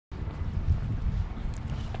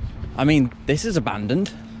I mean, this is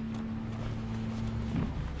abandoned.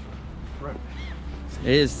 Road. It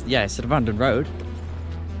is, yeah, it's an abandoned road.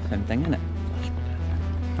 Same thing, isn't it?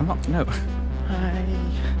 I'm not, no. Hi.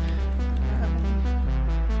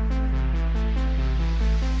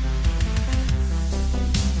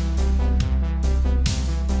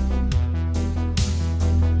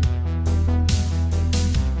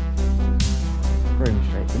 Broom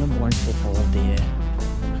Street, the number one shithole of the year.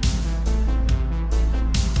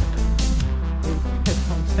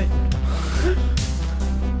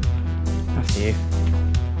 After you.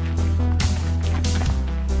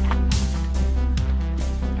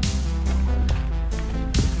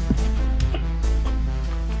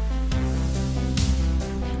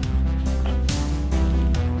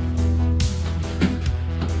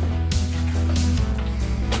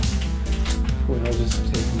 Well, I'll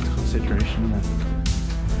just take into consideration that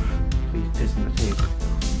please piss in the tape.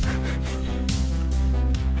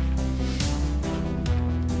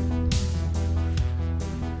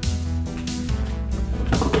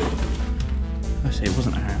 I see, it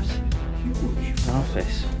wasn't a house. Huge. An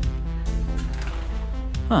office.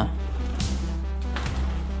 Huh.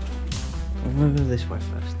 We'll go this way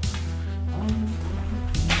first.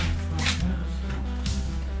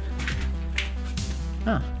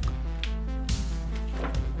 Ah.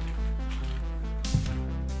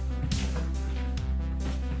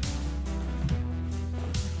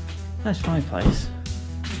 Nice fireplace.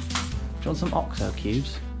 Do you want some OXO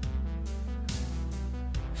cubes?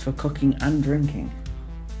 For cooking and drinking.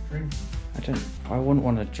 Drink. I wouldn't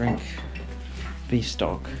want to drink beef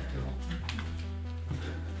stock.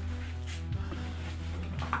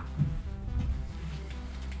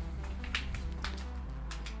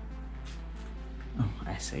 Oh,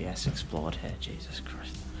 SAS explored here, Jesus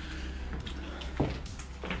Christ.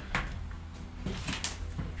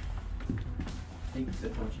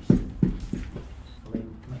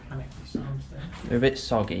 Mechanically sound stairs. They're a bit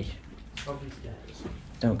soggy. Soggy stairs.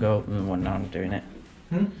 Don't go up them when I'm doing it.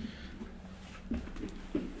 Hmm?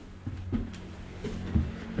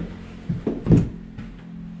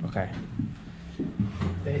 Okay.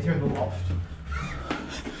 They're in the loft.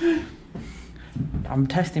 I'm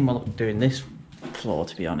testing my luck doing this floor,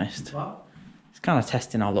 to be honest. What? It's kind of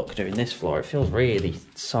testing our luck doing this floor. It feels really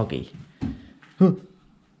soggy.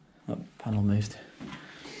 That panel moved.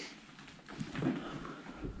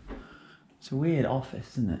 It's a weird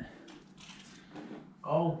office, isn't it?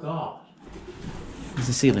 Oh god. There's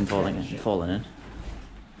the ceiling falling in.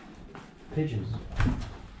 Pigeons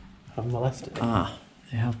have molested it. Ah,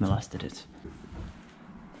 they have molested it.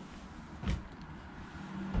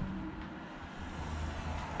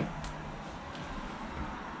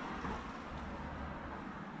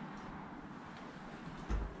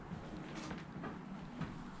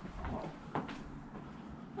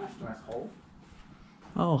 That's a nice hole.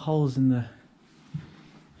 Oh, holes in the...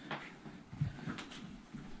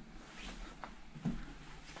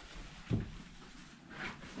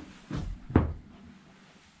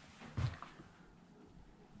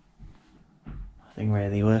 Nothing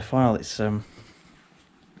really worthwhile. It's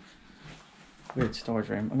weird storage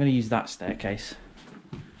room. I'm going to use that staircase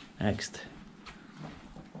next.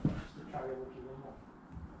 You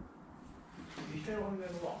still want to go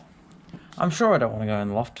in the loft? I'm sure I don't want to go in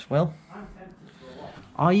the loft, Will. I'm tempted for a loft.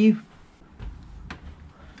 Are you?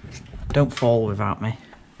 Don't fall without me.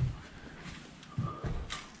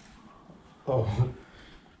 Oh.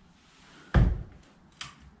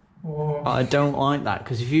 Oh. I don't like that,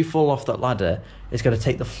 because if you fall off that ladder, it's going to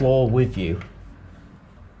take the floor with you.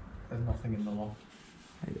 There's nothing in the loft.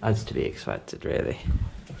 As to be expected, really.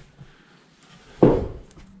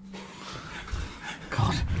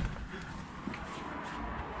 God.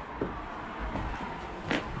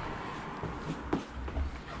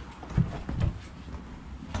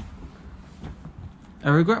 I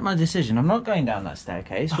regret my decision. I'm not going down that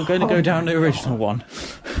staircase. We're going to go down the original one.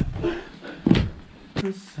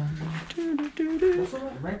 What's all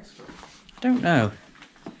that red stuff? Don't know.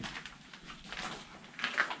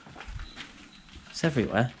 It's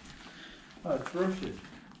everywhere. Oh, it's brushes.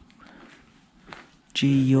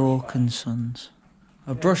 G.Yorke and Sons.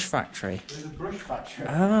 A brush factory. There's a brush factory.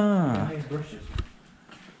 Ah. They make brushes.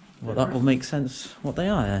 Well, that will make sense what they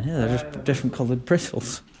are then. Yeah, they're just different coloured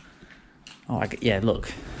bristles. Oh, yeah,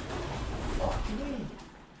 look.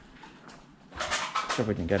 Sure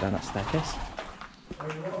we didn't go down that staircase. Oh,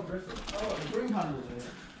 the broom handles in it.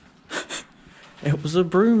 It was a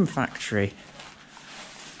broom factory.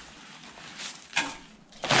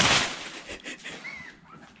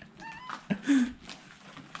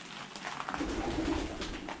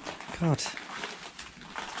 God.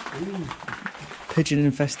 Ooh.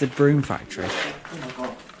 Pigeon-infested broom factory. Oh my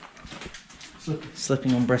god.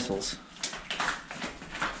 Slipping on bristles.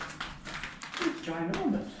 It's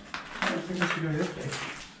ginormous. I don't think this could go this big.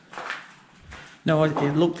 No,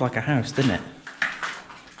 it looked like a house, didn't it?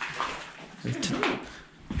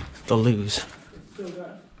 The loos. It's still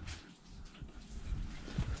there.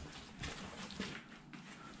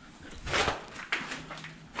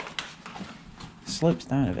 Slopes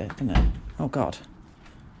down a bit, doesn't it? Oh god.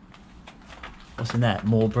 What's in there?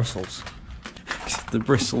 More bristles. The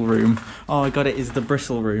bristle room. Oh my god, it is the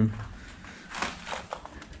bristle room.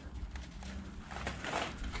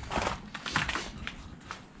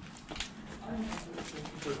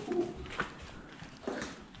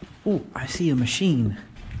 Oh, I see a machine.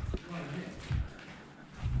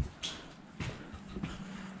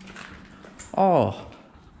 Oh.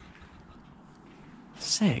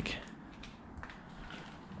 Sick.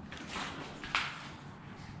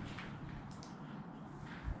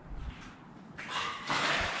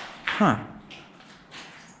 Huh.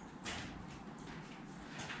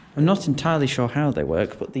 I'm not entirely sure how they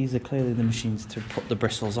work, but these are clearly the machines to put the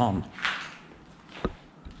bristles on.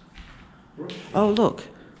 Oh, look.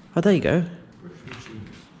 Oh, there you go.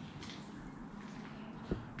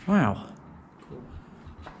 Wow.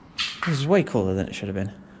 This is way cooler than it should have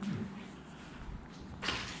been.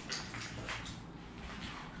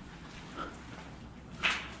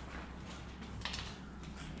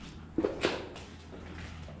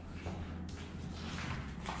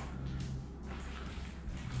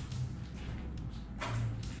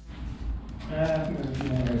 I think there's a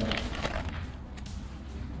few more way back.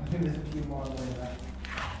 I think there's a few more way back.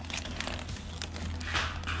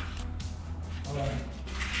 Alright.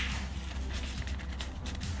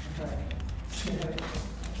 Okay.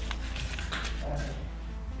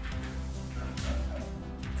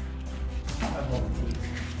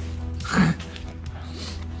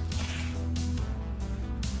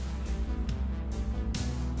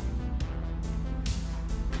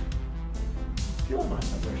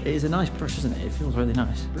 It is a nice brush, isn't it? It feels really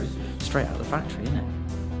nice. Straight out of the factory, isn't it?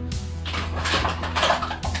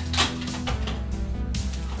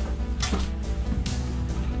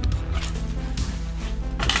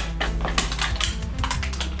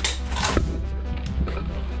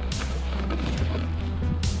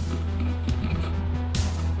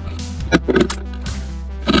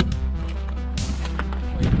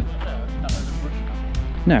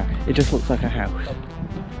 No, it just looks like a house.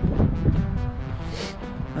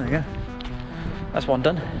 There you go. That's one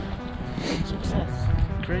done. Success.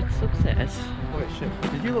 Great success. Oh shit.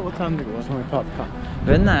 Did you look what time it was when we parked the car?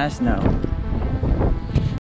 Very nice, no.